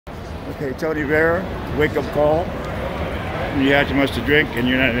Okay, Tony Vera, wake-up call. When you had too much to drink and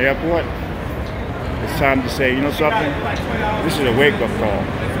you're not in the airport, it's time to say, you know something? This is a wake-up call.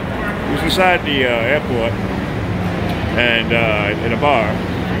 He was inside the airport and in a bar,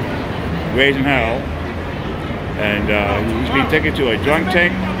 raising hell, and he was being taken to a drunk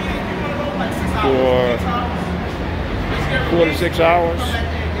tank for 4 to 6 hours.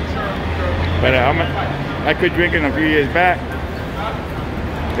 But I quit drinking a few years back.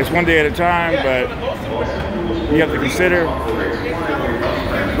 It's one day at a time, but you have to consider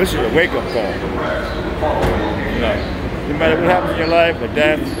this is a wake-up call. You know, no matter what happens in your life, a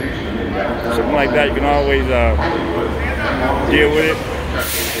death, something like that, you can always deal with it.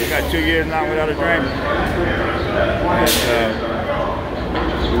 You got 2 years now without a drink. And,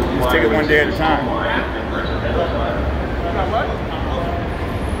 just take it one day at a time.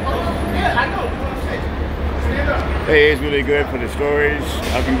 AA is really good for the stories.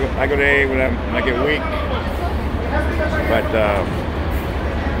 I go to AA when I get weak. But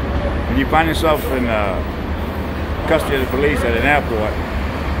when you find yourself in custody of the police at an airport,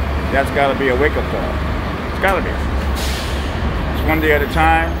 that's got to be a wake-up call. It's got to be. It's one day at a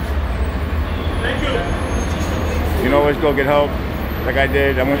time. You can always go get help, like I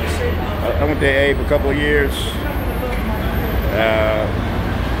did. I went to AA for a couple of years.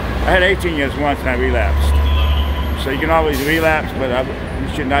 I had 18 years once and I relapsed. So you can always relapse, but you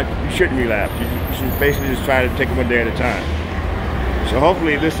shouldn't relapse. You should basically just try to take it one day at a time. So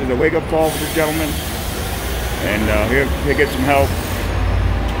hopefully this is a wake-up call for this gentleman, and he'll get some help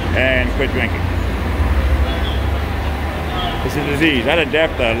and quit drinking. It's a disease. I had a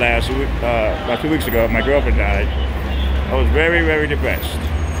death last week, about 2 weeks ago. My girlfriend died. I was very, very depressed,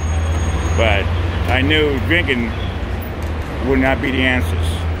 but I knew drinking would not be the answers.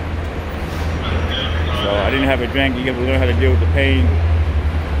 So I didn't have a drink. You have to learn how to deal with the pain.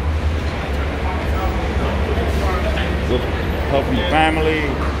 With help from the family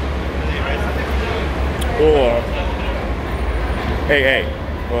or AA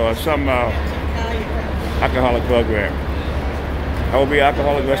or some alcoholic program. I will be an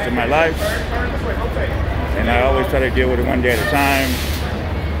alcoholic the rest of my life, and I always try to deal with it one day at a time.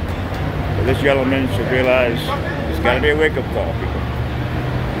 But this gentleman should realize it's got to be a wake-up call, people.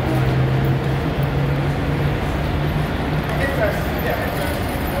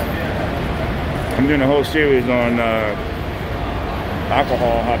 I'm doing a whole series on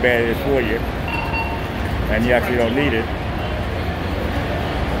alcohol, how bad it is for you, and you actually don't need it.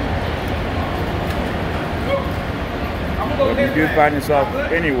 But if you do find yourself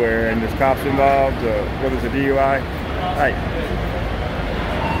anywhere and there's cops involved, whether it's a DUI, right,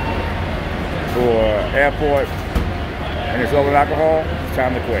 or airport, and it's over alcohol, it's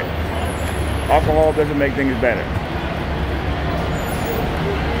time to quit. Alcohol doesn't make things better.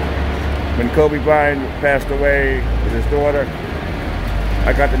 When Kobe Bryant passed away with his daughter,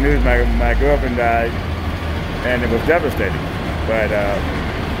 I got the news my girlfriend died, and it was devastating. But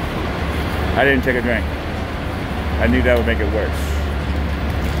I didn't take a drink. I knew that would make it worse.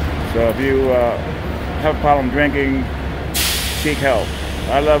 So if you have a problem drinking, seek help.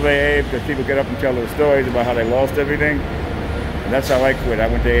 I love AA because people get up and tell their stories about how they lost everything. And that's how I quit. I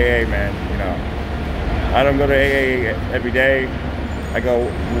went to AA, man. You know, I don't go to AA every day. I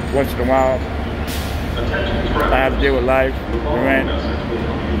go once in a while. I have to deal with life, rent,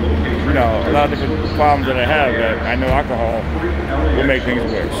 you know, a lot of different problems that I have that I know alcohol will make things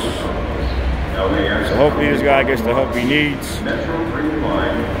worse. So hopefully this guy gets the help he needs,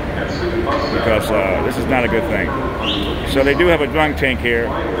 because this is not a good thing. So they do have a drunk tank here,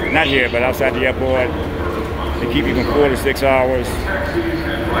 not here, but outside the airport. They keep you from 4 to 6 hours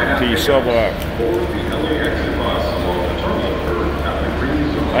until you sober up.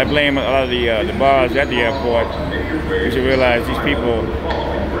 I blame a lot of the bars at the airport. You should realize these people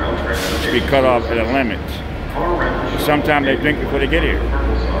should be cut off at a limit. Sometimes they drink before they get here.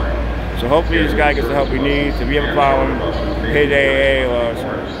 So hopefully this guy gets the help he needs. If you have a problem, head to AA or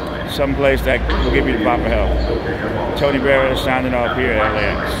someplace that will give you the proper help. Tony Vera signing off here at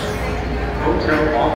LAX.